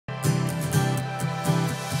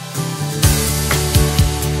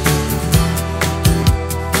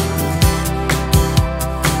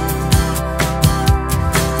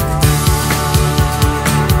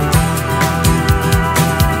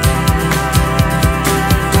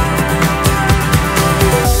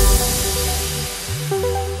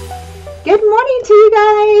morning to you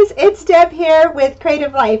guys. It's Deb here with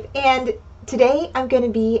Creative Life, and today I'm going to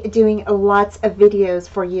be doing lots of videos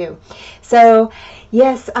for you. So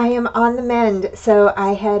yes, I am on the mend. So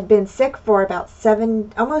I had been sick for about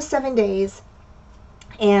almost 7 days,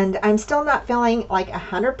 and I'm still not feeling like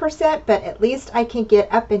 100%, but at least I can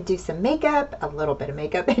get up and do some makeup, a little bit of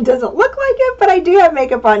makeup. It doesn't look like it, but I do have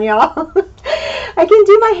makeup on, y'all. I can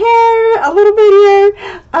do my hair a little bit here,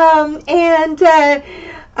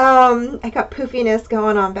 I got poofiness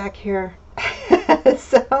going on back here.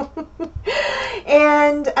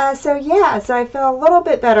 So yeah, so I feel a little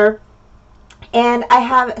bit better. And I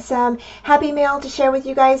have some happy mail to share with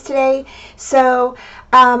you guys today. So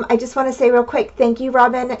I just want to say real quick, thank you,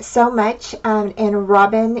 Robin, so much. And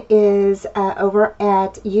Robin is over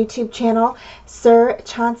at YouTube channel, Sir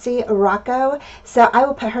Chauncey Rocco. So I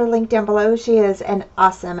will put her link down below. She is an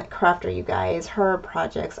awesome crafter, you guys. Her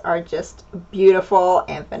projects are just beautiful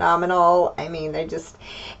and phenomenal. I mean, they're just,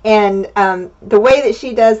 and the way that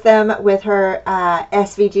she does them with her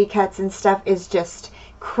SVG cuts and stuff is just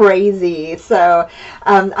crazy. So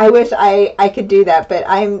I wish I could do that, but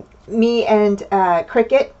me and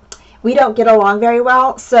Cricket, we don't get along very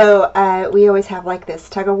well, so we always have like this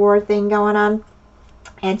tug-of-war thing going on.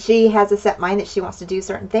 And she has a set mind that she wants to do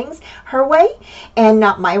certain things her way and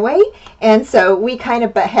not my way. And so we kind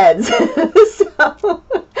of butt heads.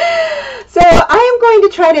 So I am going to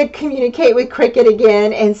try to communicate with Cricket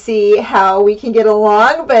again and see how we can get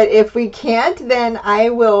along. But if we can't, then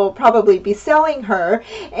I will probably be selling her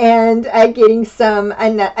and getting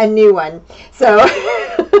a new one. So,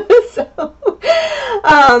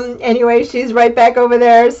 anyway, she's right back over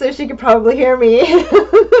there, so she could probably hear me.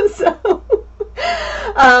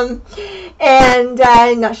 And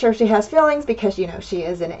I'm not sure if she has feelings because, you know, she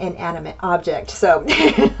is an inanimate object. So,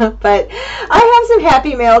 but I have some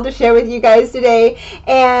happy mail to share with you guys today,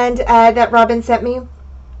 and that Robin sent me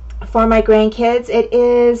for my grandkids. It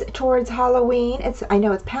is towards Halloween. I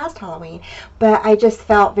know it's past Halloween, but I just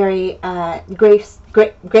felt very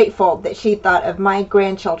grateful that she thought of my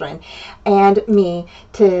grandchildren and me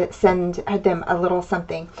to send them a little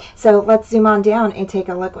something. So let's zoom on down and take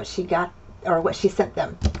a look what she got, or what she sent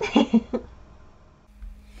them.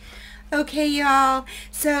 Okay, y'all,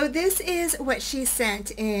 so this is what she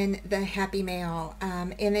sent in the happy mail,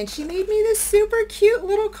 and then she made me this super cute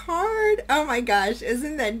little card. Oh my gosh,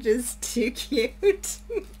 isn't that just too cute?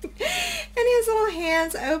 And his little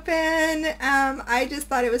hands open. I just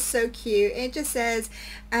thought it was so cute. It just says,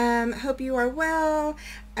 hope you are well,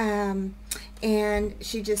 and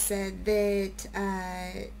she just said that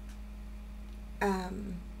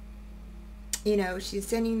you know, she's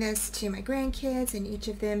sending this to my grandkids, and each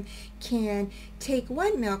of them can take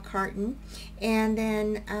one milk carton. And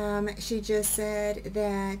then she just said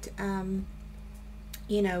that,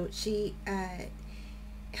 you know, she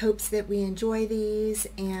hopes that we enjoy these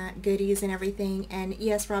and goodies and everything. And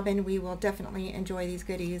yes, Robin, we will definitely enjoy these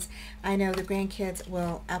goodies. I know the grandkids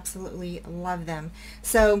will absolutely love them.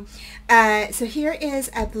 So so here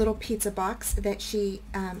is a little pizza box that she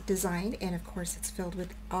designed, and of course it's filled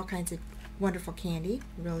with all kinds of wonderful candy,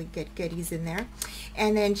 really good goodies in there.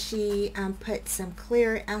 And then she put some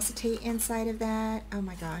clear acetate inside of that. Oh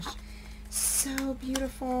my gosh, so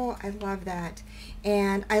beautiful. I love that.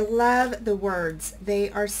 And I love the words. They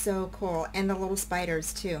are so cool. And the little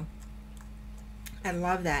spiders too. I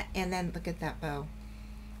love that. And then look at that bow.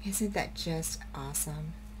 Isn't that just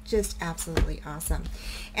awesome? Just absolutely awesome.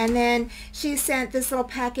 And then she sent this little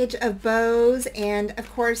package of bows, and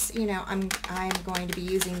of course, you know, I'm going to be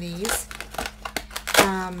using these.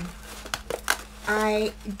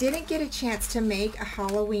 I didn't get a chance to make a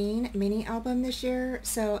Halloween mini album this year,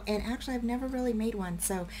 so, and actually I've never really made one,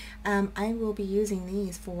 so I will be using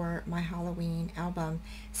these for my Halloween album.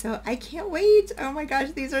 So I can't wait. Oh my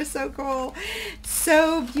gosh, these are so cool.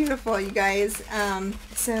 So beautiful, you guys.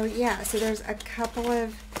 So yeah, so there's a couple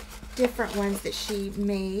of different ones that she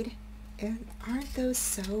made, and aren't those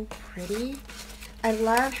so pretty? I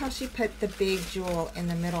love how she put the big jewel in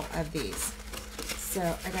the middle of these.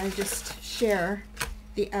 So I gotta just share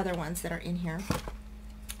the other ones that are in here.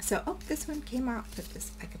 So, oh, this one came out, but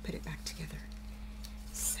this, I could put it back together.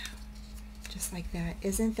 So, just like that.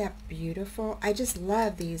 Isn't that beautiful? I just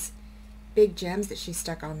love these big gems that she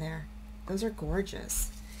stuck on there. Those are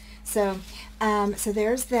gorgeous. So, so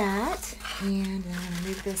there's that, and I'm gonna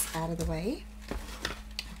move this out of the way.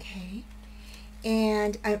 Okay,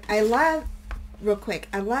 and I love, real quick,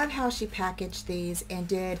 I love how she packaged these and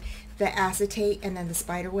did the acetate and then the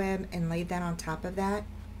spider web and laid that on top of that.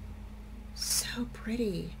 So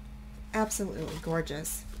pretty. Absolutely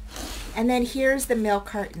gorgeous. And then here's the milk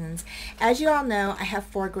cartons. As you all know, I have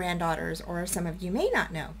 4 granddaughters, or some of you may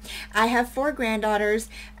not know. I have 4 granddaughters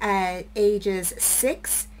ages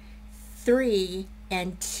 6, 3,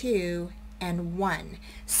 and 2, and 1.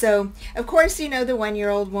 So of course, you know, the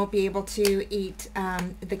 1-year-old won't be able to eat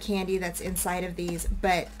the candy that's inside of these,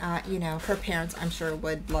 but you know, her parents, I'm sure,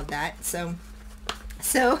 would love that. So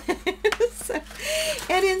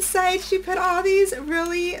and inside she put all these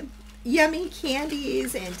really yummy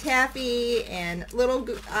candies and taffy and little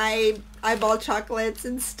eyeball chocolates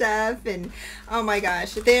and stuff, and oh my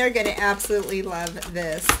gosh, they are going to absolutely love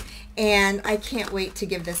this, and I can't wait to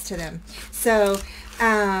give this to them. So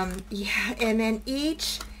yeah, and then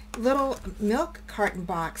each little milk carton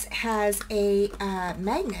box has a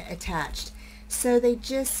magnet attached, so they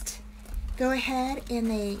just go ahead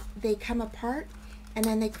and they come apart and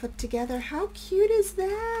then they clip together. How cute is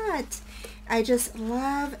that? I just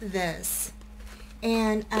love this.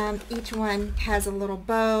 And each one has a little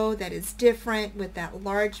bow that is different with that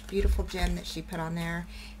large beautiful gem that she put on there,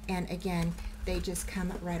 and again, they just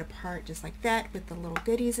come right apart just like that with the little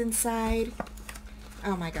goodies inside.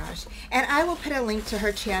 Oh my gosh. And I will put a link to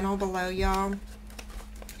her channel below, y'all.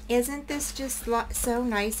 Isn't this just so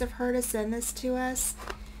nice of her to send this to us?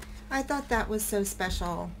 I thought that was so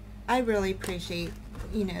special. I really appreciate,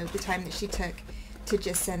 you know, the time that she took to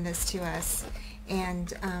just send this to us. And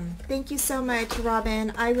thank you so much,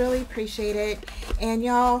 Robin. I really appreciate it. And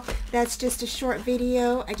y'all, that's just a short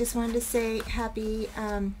video. I just wanted to say happy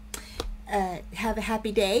have a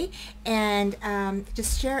happy day, and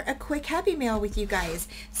just share a quick Happy Meal with you guys.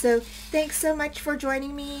 So thanks so much for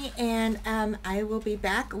joining me, and I will be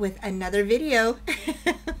back with another video.